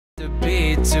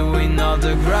beat to win all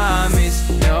the Grammys.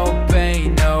 No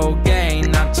pain, no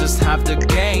gain, I just have the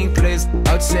gain, please.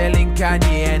 Outsailing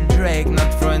Kanye and Drake,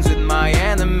 not friends with my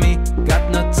enemy.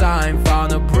 Got no time for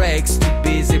no breaks, too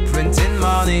busy printing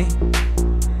money.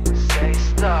 Say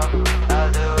stop,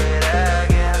 I'll do it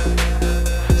again.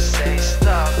 Say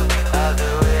stop, I'll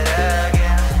do it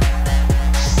again.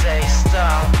 Say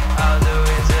stop, I'll do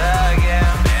it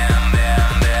again. Bam, bam,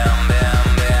 bam, bam,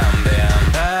 bam, bam.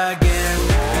 Again.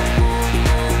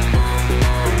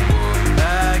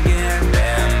 Again.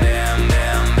 Bam, bam,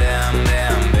 bam, bam,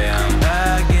 bam, bam.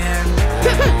 Again.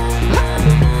 Again.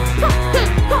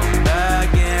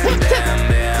 Bam,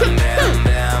 bam,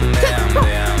 bam, bam,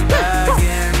 bam, bam.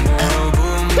 Again. Boom,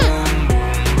 boom, boom,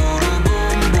 boom, boom,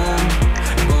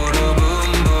 boom,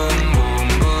 boom, boom,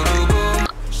 boom, boom.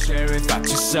 Sheriff at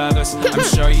your service, I'm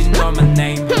sure you know my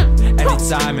name.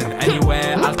 Anytime and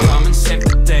anywhere, I'll come and save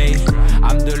the day.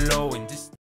 I'm the law in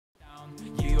this town,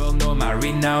 you all know my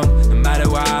renown. No matter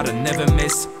what, I never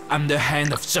miss, I'm the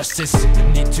hand of justice.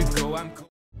 Need to go, I'm cool.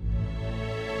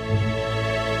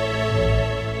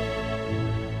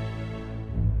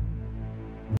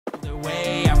 The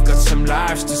way, I've got some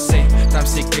lives to say. Time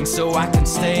seeking so I can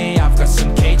stay. I've got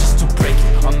some cages to break.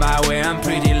 On my way, I'm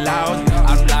pretty loud.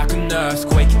 I'm like an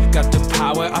earthquake. Got the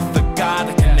power of a god,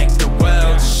 I can make the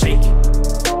world shake.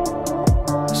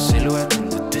 Silhouette in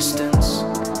the distance,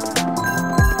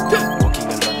 walking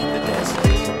alone in the desert.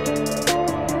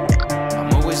 I'm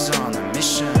always on a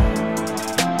mission,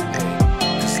 hey,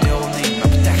 'cause they all need my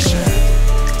protection.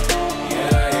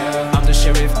 Yeah, yeah. I'm the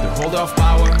sheriff, the holder of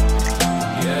power.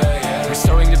 Yeah, yeah.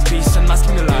 Restoring the peace and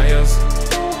masking the liars.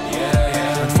 Yeah,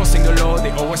 yeah. Enforcing the law,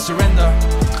 they always surrender.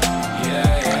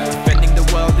 Yeah, yeah. Defending the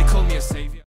world, they call me a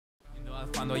savior. You know I'll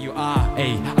find where you are,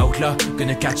 hey, outlaw,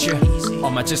 gonna catch you.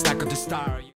 On my chest, I got the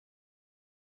star.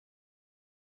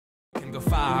 Can go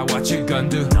far, what you gonna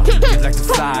do? You'd like to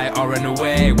fly or run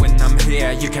away. When I'm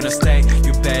here, you cannot stay.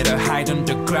 You better hide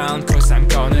underground, 'cause I'm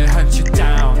gonna hunt you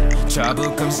down.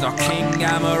 Trouble comes knocking,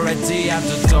 I'm already at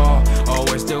the door.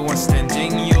 Always the one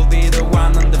standing, you'll be the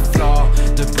one on the floor.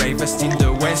 The bravest in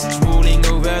the west, ruling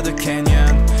over the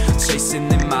canyon. Chasing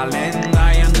in my land,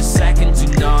 I am the second to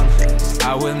none.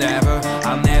 I'll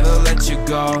never let you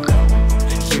go.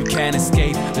 You can't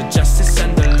escape the justice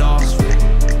and the law.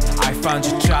 I found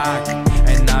your track,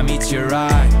 and I meet your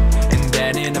eye. And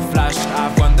then in a flash,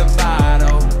 I've won the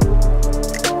battle.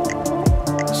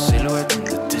 Silhouette in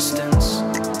the distance,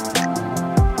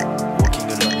 walking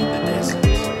alone in the desert.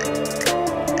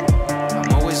 I'm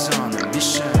always on a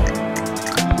mission,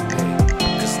 hey,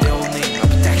 'cause they all need my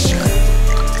protection.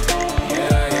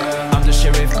 Yeah, yeah. I'm the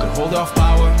sheriff, the holder of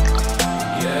power.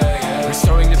 Yeah, yeah.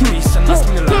 Restoring the peace and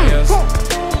masking the liars.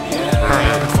 Yeah,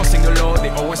 yeah. Enforcing the law, they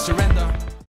always surrender.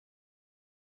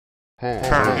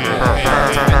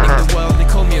 Defending the world, they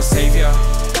call me a savior.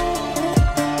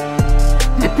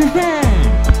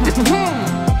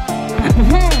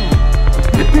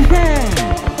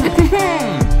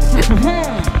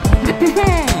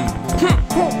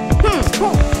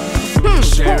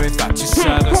 Sheriff at your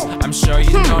service, I'm sure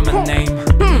you know my name.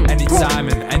 Anytime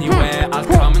and anywhere, I'll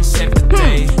come and save the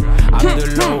day. I'm the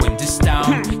law in this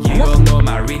town, you all know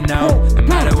my renown. No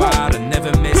matter what, I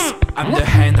never miss, I'm the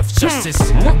hand of justice.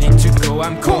 Need to go,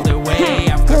 I'm called away.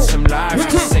 I've got some lives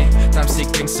to say. Time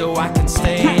seeking so I can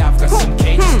stay. I've got some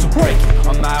cages to break.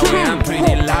 On my way, I'm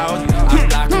pretty loud. I'm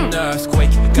like an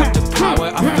earthquake. Got the power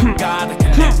of a god, I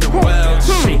can make the world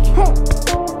shake.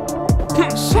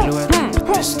 Silhouette in the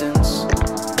distance,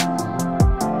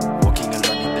 walking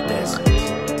alone in the desert.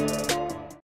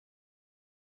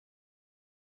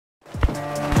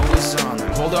 Always on a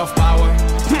hold of power.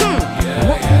 Yeah,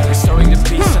 yeah. Restoring the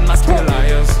peace and masking the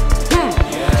liars. Yeah,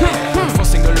 yeah.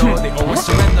 Enforcing the law, they always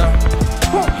surrender.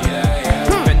 Yeah, yeah.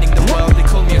 Defending the world, they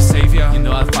call me a savior. You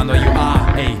know I'll find where you are,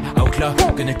 hey, outlaw,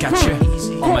 gonna catch you.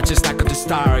 On my chest, I got the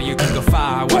star, you can go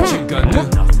far, what you gonna do?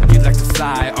 You'd like to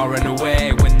fly or run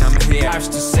away. When I'm here, I have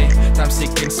to say, time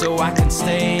seeking so I can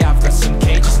stay. I've got some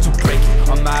cages to break.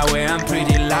 On my way, I'm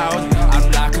pretty loud.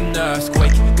 I'm like an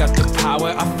earthquake. Got the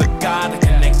power of a god, I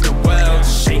can make the world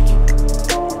shake.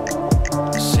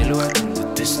 Silhouette in the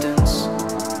distance,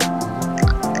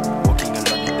 walking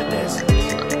alone in the desert.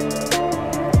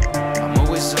 I'm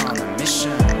always on a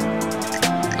mission,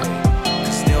 hey,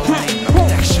 'cause they all need my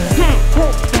protection.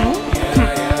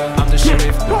 Yeah, yeah. I'm the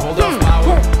sheriff, the holder of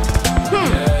power. Yeah,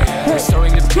 yeah.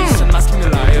 Restoring the peace and masking the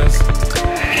liars. Yeah,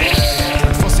 yeah.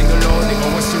 Enforcing the law, they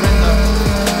always surrender.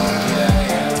 Yeah,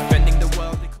 yeah. Defending the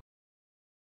world, they call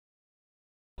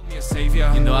me a savior.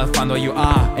 You know I'll find where you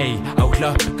are, hey,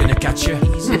 outlaw, gonna catch you.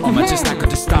 On my chest, I got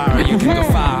the star, you can go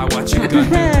far, what you gonna do?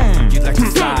 You'd like to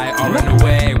fly or run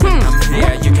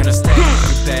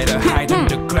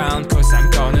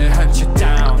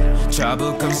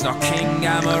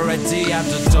already at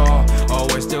the door.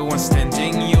 Always the one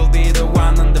standing, you'll be the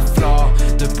one on the floor.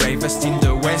 The bravest in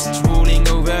the west, ruling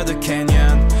over the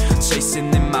canyon.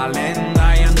 Chasing in my land,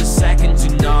 I am the second to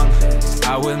none.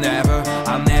 I'll never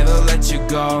let you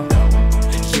go.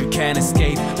 You can't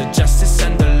escape the justice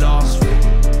and the law.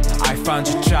 I found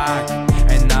your track,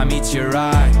 and I meet your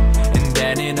eye, and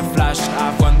then in a flash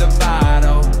I've won the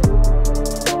battle.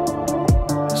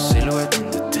 A silhouette in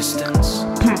the distance,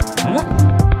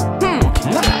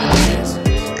 walking in the desert.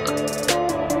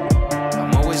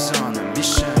 I'm always on a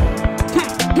mission,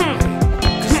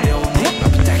 cause they all need my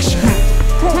protection.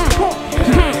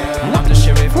 Yeah, I'm the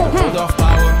sheriff, the hold of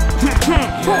power.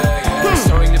 Yeah,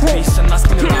 restoring the peace and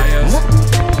masking the liars.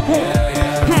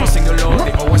 Yeah, enforcing the law,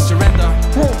 they always surrender.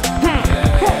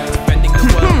 Defending the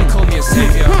world, they call me a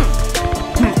savior.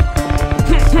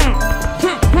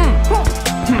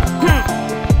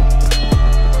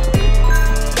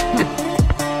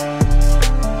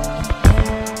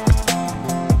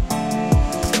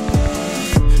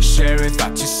 Sheriff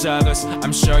at your service,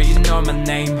 I'm sure you know my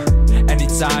name.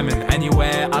 Anytime and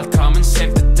anywhere, I'll come and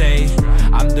save the day.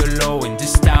 I'm the law in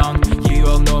this town, you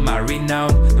all know my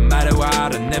renown. No matter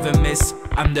what, I never miss,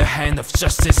 I'm the hand of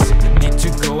justice. Need to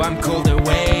go, I'm called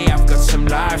away. I've got some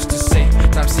lives to save,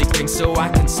 time seeking so I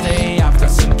can stay. I've got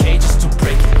some cages to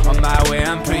break, on my way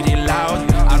I'm pretty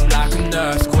loud. I'm like an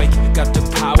earthquake, got the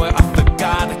power of the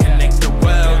God that can make the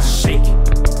world shake.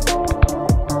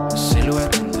 A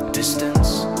silhouette in the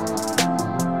distance,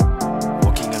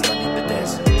 walking alone in the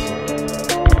desert.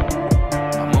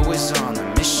 I'm always on a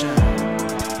mission,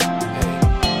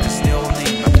 cause they all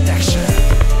need my protection.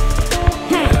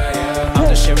 I'm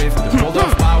the sheriff, the hold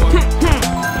of power.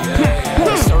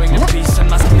 Restoring the peace and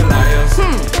masking the liars.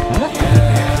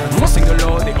 Enforcing the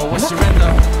law, they always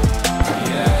surrender.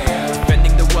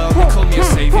 Defending the world, they call me a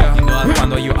savior. You know I'll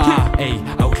find where you are, ayy,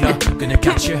 outlaw, gonna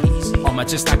catch you. On my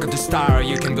just like the star,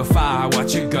 you can go far,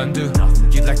 what you gonna do?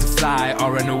 You'd like to fly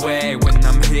or run away, when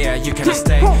I'm here you cannot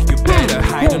stay. You better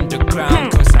hide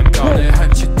underground, cause I'm gonna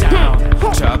hunt you down.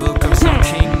 Trouble comes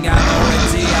knocking, I'm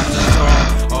already at the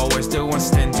door. Always the one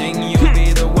standing, you'll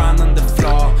be the one on the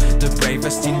floor. The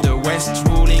bravest in the west,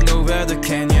 ruling over the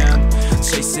canyon.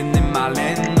 Chasing in my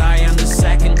land, I am the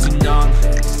second to none.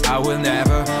 I'll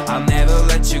never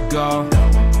let you go.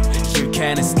 You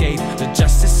can't escape the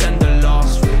justice and the law.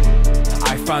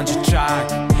 I found your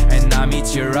track, and I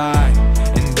meet your eye,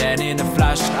 and then in a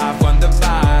flash I've won the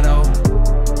battle.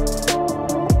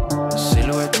 A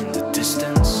silhouette in the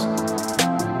distance,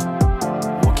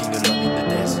 walking alone in the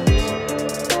desert.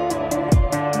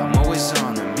 I'm always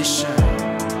on a mission,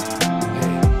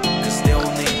 cause they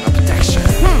all need my protection.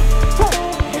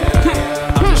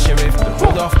 I'm the sheriff, the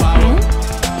hold of power.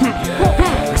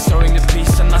 Restoring the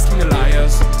peace and masking the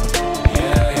liars.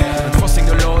 Enforcing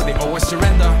the law, they always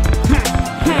surrender.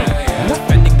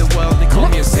 Defending the world, they call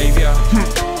me a savior.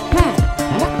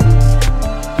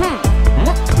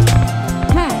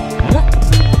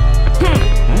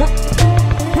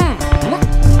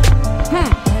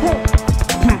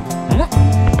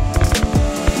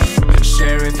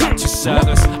 Sheriff at your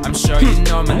service, I'm sure you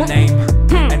know my name.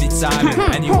 Anytime and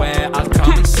anywhere, I'll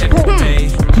come and save the day.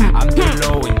 I'm the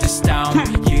law in this town,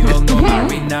 you all know my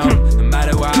renown. No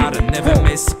matter what, I never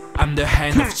miss, I'm the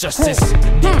hand of justice.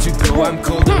 Need to go, I'm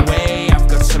called away. I've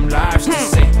got some lives to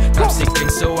save, I'm seeking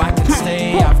so I can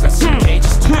stay. I've got some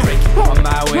cages to break, on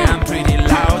my way I'm pretty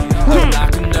loud. I'm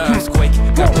like an earthquake,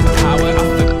 got the power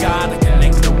of the God that can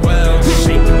make the world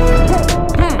shake.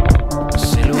 A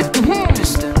silhouette in the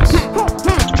distance,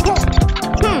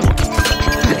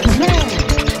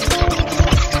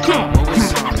 I'm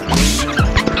always on a mission,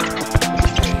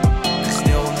 cause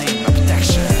they all need my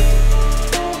protection.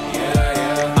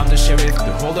 I'm the sheriff,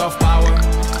 the hold of power.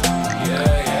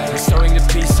 Restoring the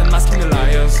peace and masking the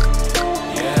liars.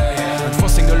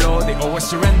 Enforcing the law, they always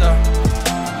surrender.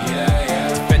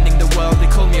 Defending the world, they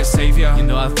call me a savior. You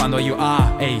know I'll find where you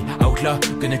are, ayy, outlaw,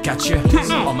 gonna catch you.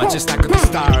 On my just like a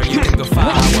star, you can go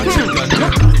far, what you gonna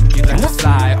do? You'd like to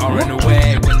fly or run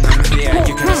away, when I'm here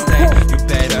you cannot stay. You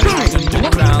better hide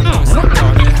underground, cause I'm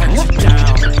gonna hunt you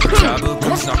down. Trouble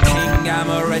comes knocking, I'm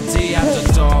already at the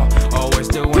door. Always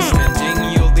the one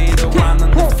standing, you'll be the one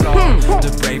on the floor.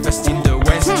 The bravest in the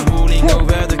west, ruling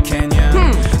over the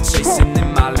canyon. Chasing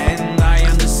in my land, I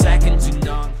am the second to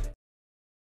none.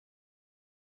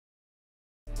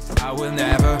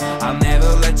 I'll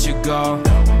never let you go.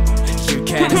 You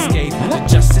can't escape the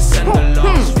justice and the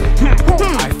law.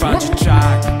 I found your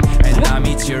track, and I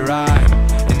meet your eye,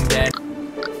 and then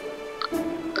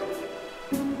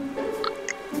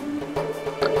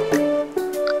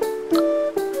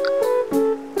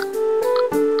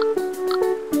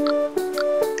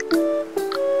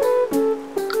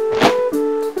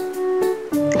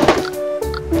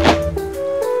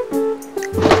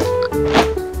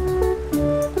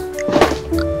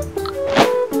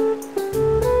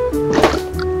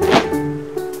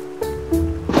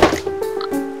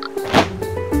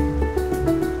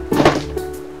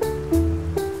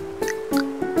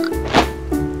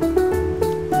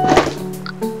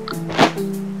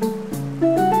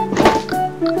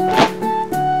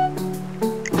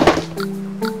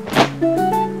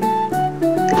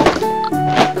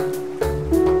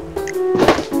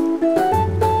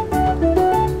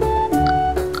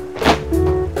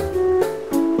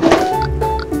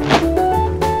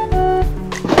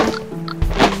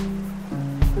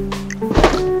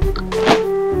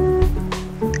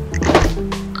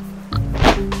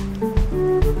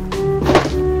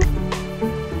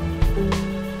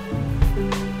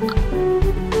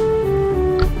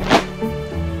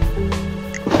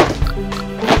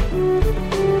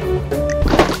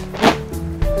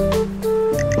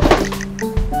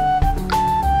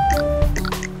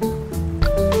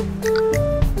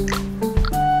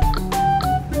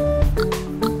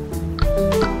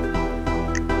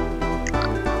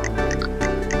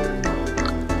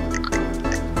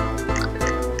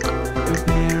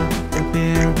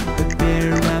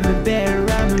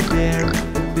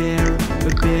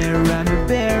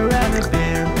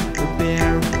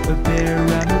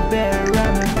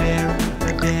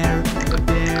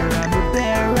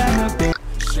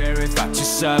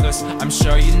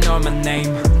my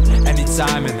name.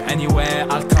 Anytime and anywhere,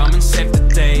 I'll come and save the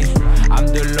day. I'm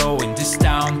the law in this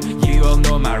town, you all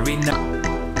know my renown.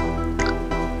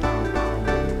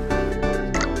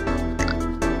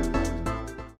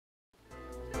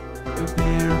 A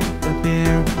bear, a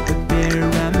bear, a bear,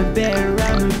 I'm a bear,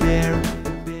 I'm a bear.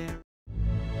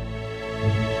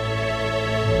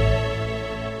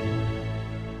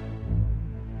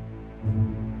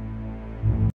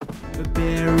 A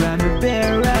bear, I'm a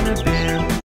bear, I'm a bear.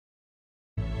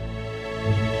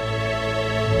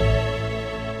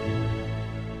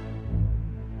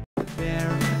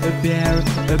 A bear,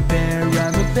 a bear, a bear,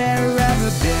 I'm a bear, I'm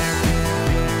a bear.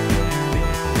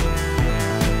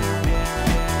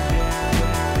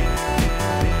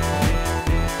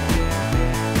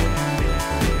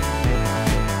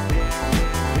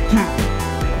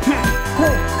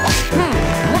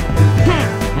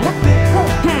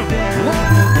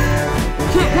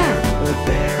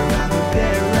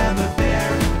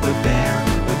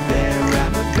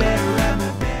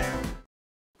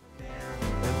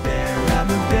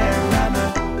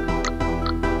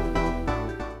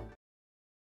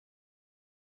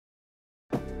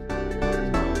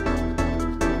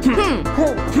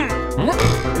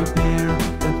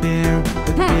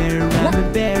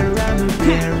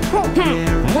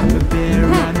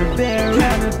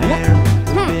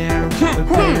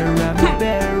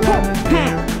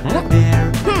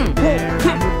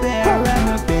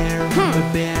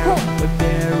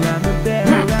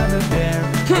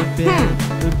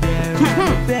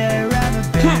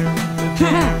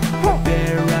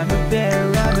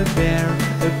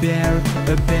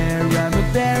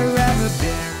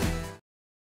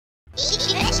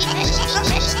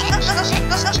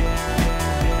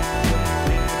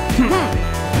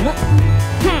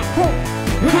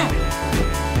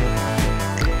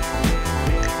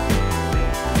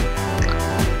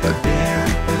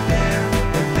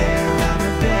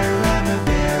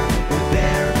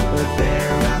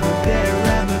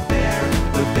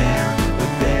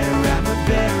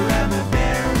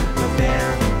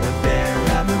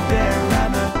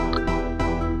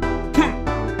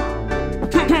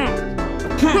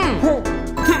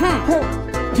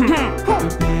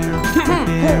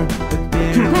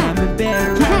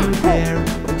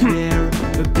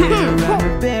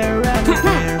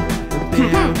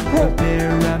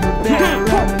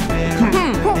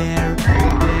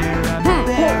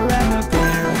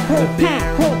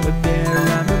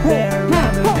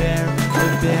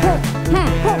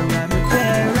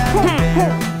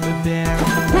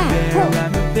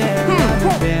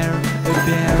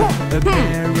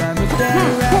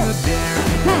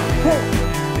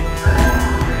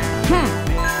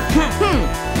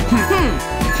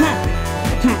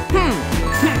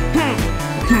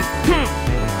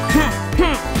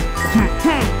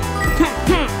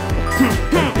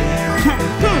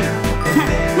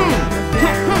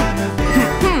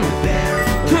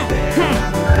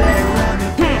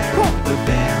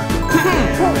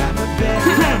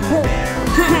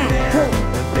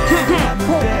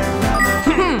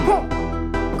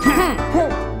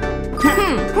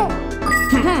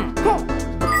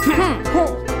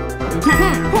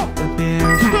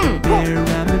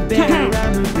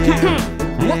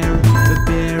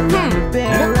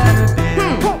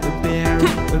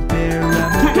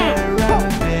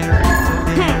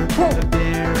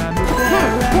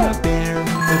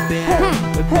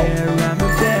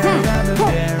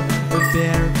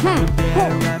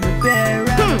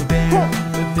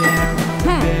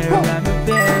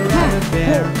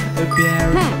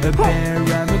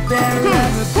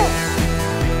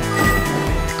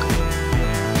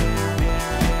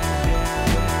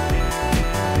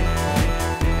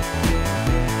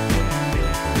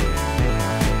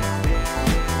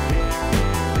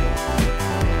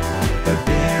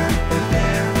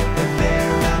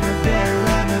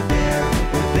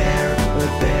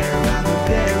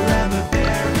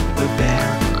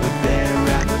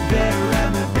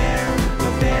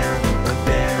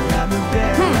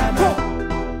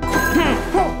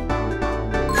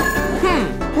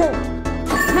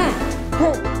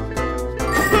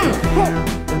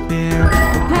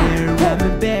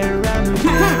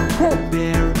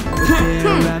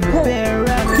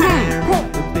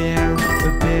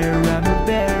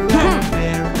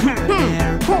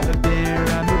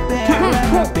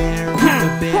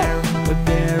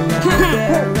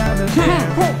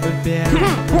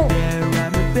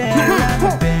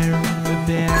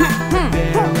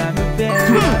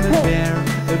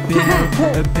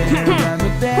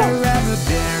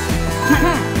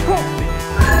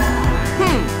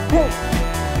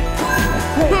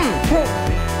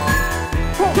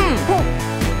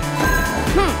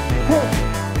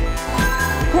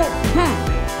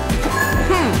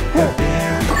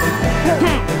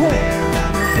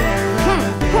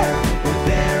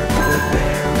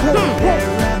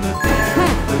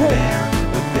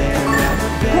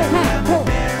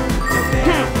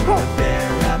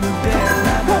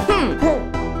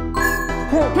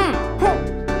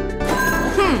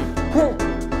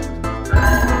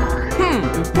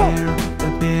 I'm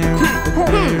a bear, I'm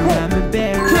a bear, I'm a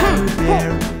bear, I'm a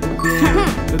bear,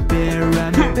 I'm a bear,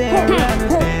 I'm a bear.